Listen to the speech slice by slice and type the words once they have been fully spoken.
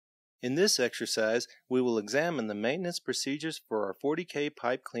In this exercise, we will examine the maintenance procedures for our 40K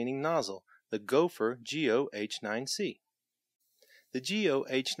pipe cleaning nozzle, the Gopher GO-H9-C. The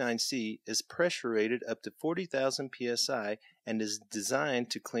GO-H9-C is pressure rated up to 40,000 psi and is designed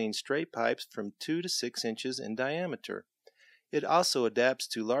to clean straight pipes from 2 to 6 inches in diameter. It also adapts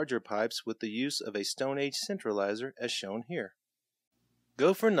to larger pipes with the use of a StoneAge centralizer as shown here.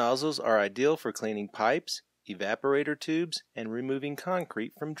 Gopher nozzles are ideal for cleaning pipes, evaporator tubes, and removing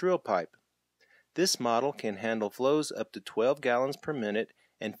concrete from drill pipe. This model can handle flows up to 12 gallons per minute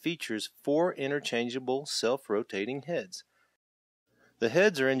and features 4 interchangeable self-rotating heads. The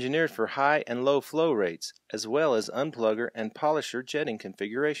heads are engineered for high and low flow rates, as well as unplugger and polisher jetting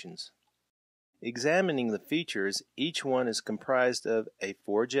configurations. Examining the features, each one is comprised of a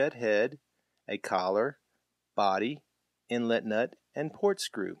 4-jet head, a collar, body, inlet nut, and port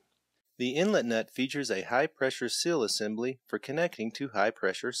screw. The inlet nut features a high-pressure seal assembly for connecting to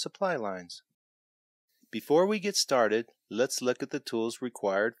high-pressure supply lines. Before we get started, let's look at the tools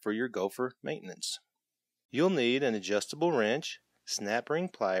required for your Gopher maintenance. You'll need an adjustable wrench, snap ring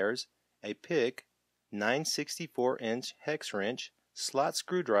pliers, a pick, 9/64-inch hex wrench, slot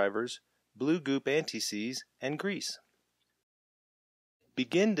screwdrivers, blue goop anti-seize, and grease.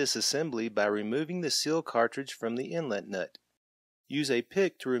 Begin disassembly by removing the seal cartridge from the inlet nut. Use a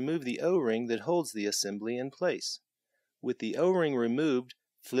pick to remove the O-ring that holds the assembly in place. With the O-ring removed,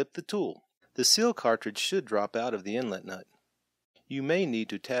 flip the tool. The seal cartridge should drop out of the inlet nut. You may need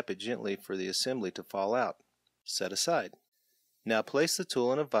to tap it gently for the assembly to fall out. Set aside. Now place the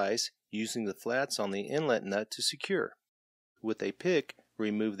tool in a vise using the flats on the inlet nut to secure. With a pick,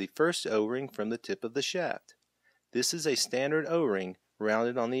 remove the first O-ring from the tip of the shaft. This is a standard O-ring,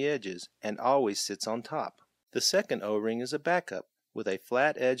 rounded on the edges, and always sits on top. The second O-ring is a backup, with a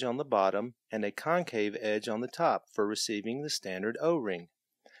flat edge on the bottom and a concave edge on the top for receiving the standard O-ring.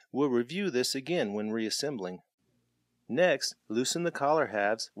 We'll review this again when reassembling. Next, loosen the collar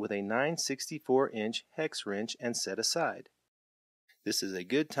halves with a 9/64-inch hex wrench and set aside. This is a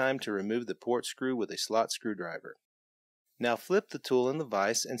good time to remove the port screw with a slot screwdriver. Now flip the tool in the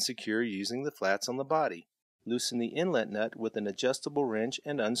vise and secure using the flats on the body. Loosen the inlet nut with an adjustable wrench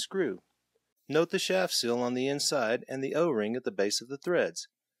and unscrew. Note the shaft seal on the inside and the O-ring at the base of the threads.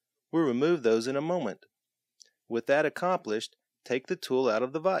 We'll remove those in a moment. With that accomplished, take the tool out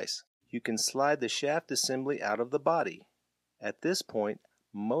of the vise. You can slide the shaft assembly out of the body. At this point,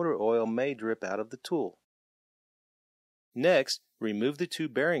 motor oil may drip out of the tool. Next, remove the 2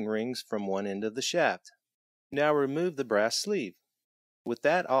 bearing rings from one end of the shaft. Now remove the brass sleeve. With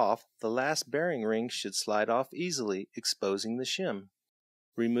that off, the last bearing ring should slide off easily, exposing the shim.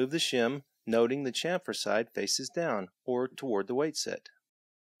 Remove the shim, noting the chamfer side faces down, or toward the weight set.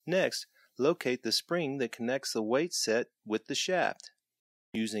 Next, locate the spring that connects the weight set with the shaft.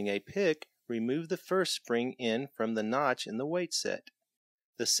 Using a pick, remove the first spring end from the notch in the weight set.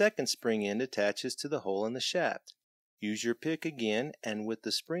 The second spring end attaches to the hole in the shaft. Use your pick again, and with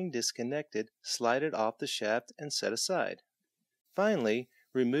the spring disconnected, slide it off the shaft and set aside. Finally,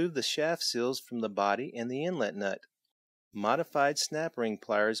 remove the shaft seals from the body and the inlet nut. Modified snap ring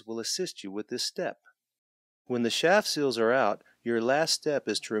pliers will assist you with this step. When the shaft seals are out, your last step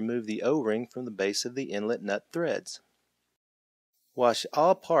is to remove the O-ring from the base of the inlet nut threads. Wash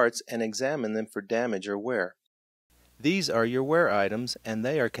all parts and examine them for damage or wear. These are your wear items, and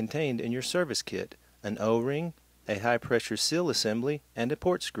they are contained in your service kit: an O-ring, a high-pressure seal assembly, and a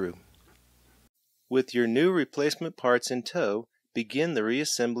port screw. With your new replacement parts in tow, begin the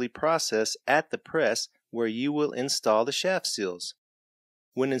reassembly process at the press where you will install the shaft seals.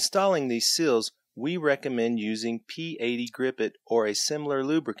 When installing these seals, we recommend using P80 Grip-It or a similar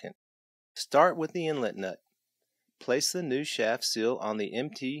lubricant. Start with the inlet nut. Place the new shaft seal on the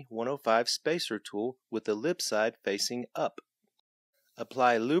MT105 spacer tool with the lip side facing up.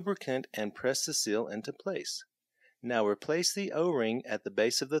 Apply lubricant and press the seal into place. Now replace the O-ring at the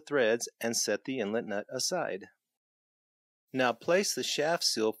base of the threads and set the inlet nut aside. Now place the shaft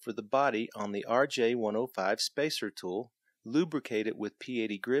seal for the body on the RJ105 spacer tool, lubricate it with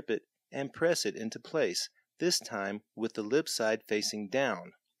P80 Grip-It, and press it into place, this time with the lip side facing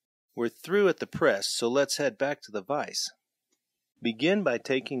down. We're through at the press, so let's head back to the vise. Begin by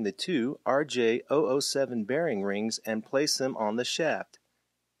taking the 2 RJ007 bearing rings and place them on the shaft.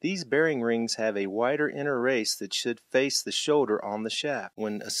 These bearing rings have a wider inner race that should face the shoulder on the shaft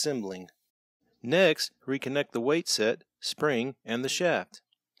when assembling. Next, reconnect the weight set, spring, and the shaft.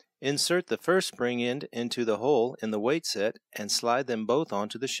 Insert the first spring end into the hole in the weight set and slide them both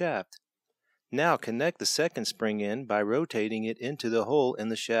onto the shaft. Now connect the second spring end by rotating it into the hole in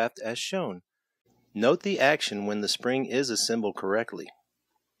the shaft as shown. Note the action when the spring is assembled correctly.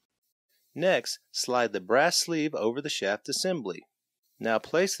 Next, slide the brass sleeve over the shaft assembly. Now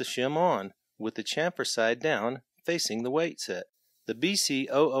place the shim on, with the chamfer side down, facing the weight set. The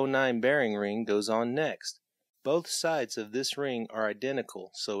BC009 bearing ring goes on next. Both sides of this ring are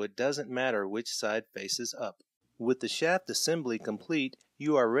identical, so it doesn't matter which side faces up. With the shaft assembly complete,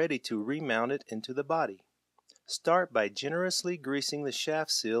 you are ready to remount it into the body. Start by generously greasing the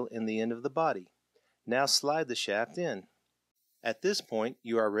shaft seal in the end of the body. Now slide the shaft in. At this point,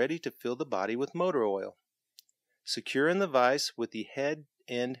 you are ready to fill the body with motor oil. Secure in the vise with the head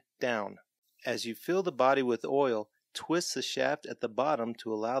end down. As you fill the body with oil, twist the shaft at the bottom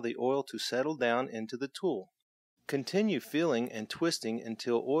to allow the oil to settle down into the tool. Continue filling and twisting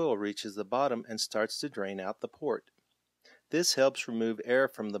until oil reaches the bottom and starts to drain out the port. This helps remove air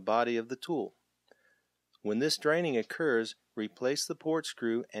from the body of the tool. When this draining occurs, replace the port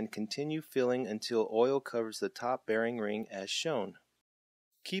screw and continue filling until oil covers the top bearing ring as shown.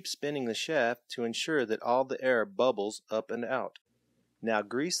 Keep spinning the shaft to ensure that all the air bubbles up and out. Now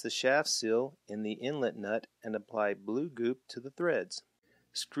grease the shaft seal in the inlet nut and apply blue goop to the threads.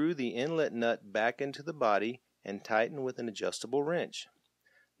 Screw the inlet nut back into the body and tighten with an adjustable wrench.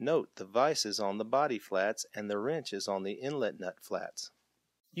 Note the vise is on the body flats and the wrench is on the inlet nut flats.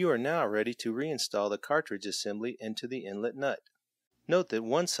 You are now ready to reinstall the cartridge assembly into the inlet nut. Note that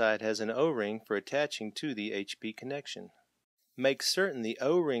one side has an O-ring for attaching to the HP connection. Make certain the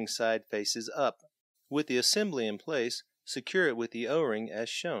O-ring side faces up. With the assembly in place, secure it with the O-ring as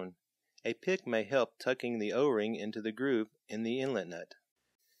shown. A pick may help tucking the O-ring into the groove in the inlet nut.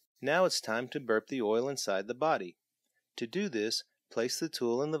 Now it's time to burp the oil inside the body. To do this, place the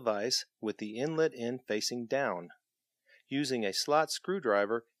tool in the vise with the inlet end facing down. Using a slot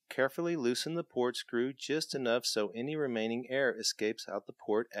screwdriver, carefully loosen the port screw just enough so any remaining air escapes out the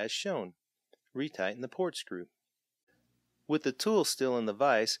port as shown. Retighten the port screw. With the tool still in the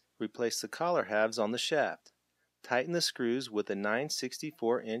vise, replace the collar halves on the shaft. Tighten the screws with a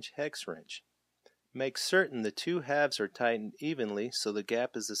 9/64-inch hex wrench. Make certain the two halves are tightened evenly so the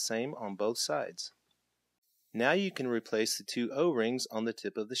gap is the same on both sides. Now you can replace the two O-rings on the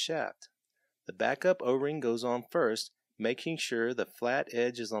tip of the shaft. The backup O-ring goes on first, making sure the flat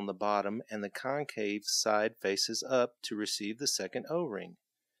edge is on the bottom and the concave side faces up to receive the second O-ring.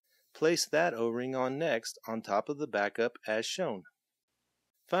 Place that O-ring on next on top of the backup as shown.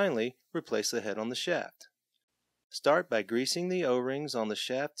 Finally, replace the head on the shaft. Start by greasing the O-rings on the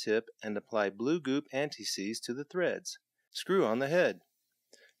shaft tip and apply blue goop anti-seize to the threads. Screw on the head.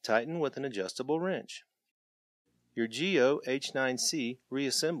 Tighten with an adjustable wrench. Your GO-H9-C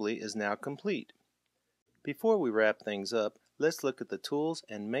reassembly is now complete. Before we wrap things up, let's look at the tools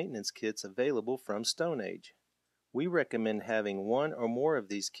and maintenance kits available from StoneAge. We recommend having one or more of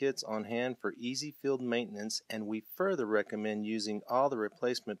these kits on hand for easy field maintenance, and we further recommend using all the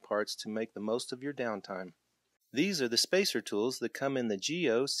replacement parts to make the most of your downtime. These are the spacer tools that come in the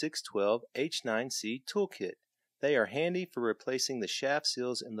GO-612H9-C toolkit. They are handy for replacing the shaft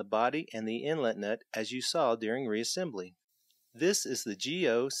seals in the body and the inlet nut as you saw during reassembly. This is the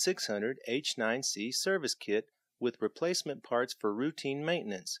GO-600H9-C service kit with replacement parts for routine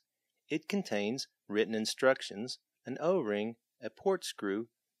maintenance. It contains written instructions, an O-ring, a port screw,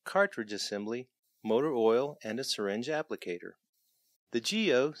 cartridge assembly, motor oil, and a syringe applicator. The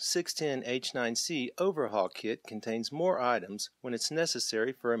GO-610H9-C Overhaul kit contains more items when it's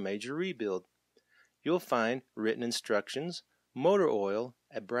necessary for a major rebuild. You'll find written instructions, motor oil,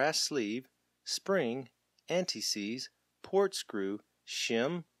 a brass sleeve, spring, anti-seize, port screw,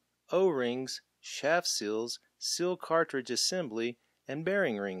 shim, O-rings, shaft seals, seal cartridge assembly, and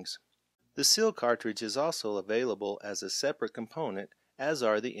bearing rings. The seal cartridge is also available as a separate component, as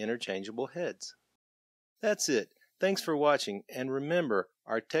are the interchangeable heads. That's it. Thanks for watching, and remember,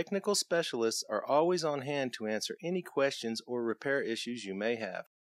 our technical specialists are always on hand to answer any questions or repair issues you may have.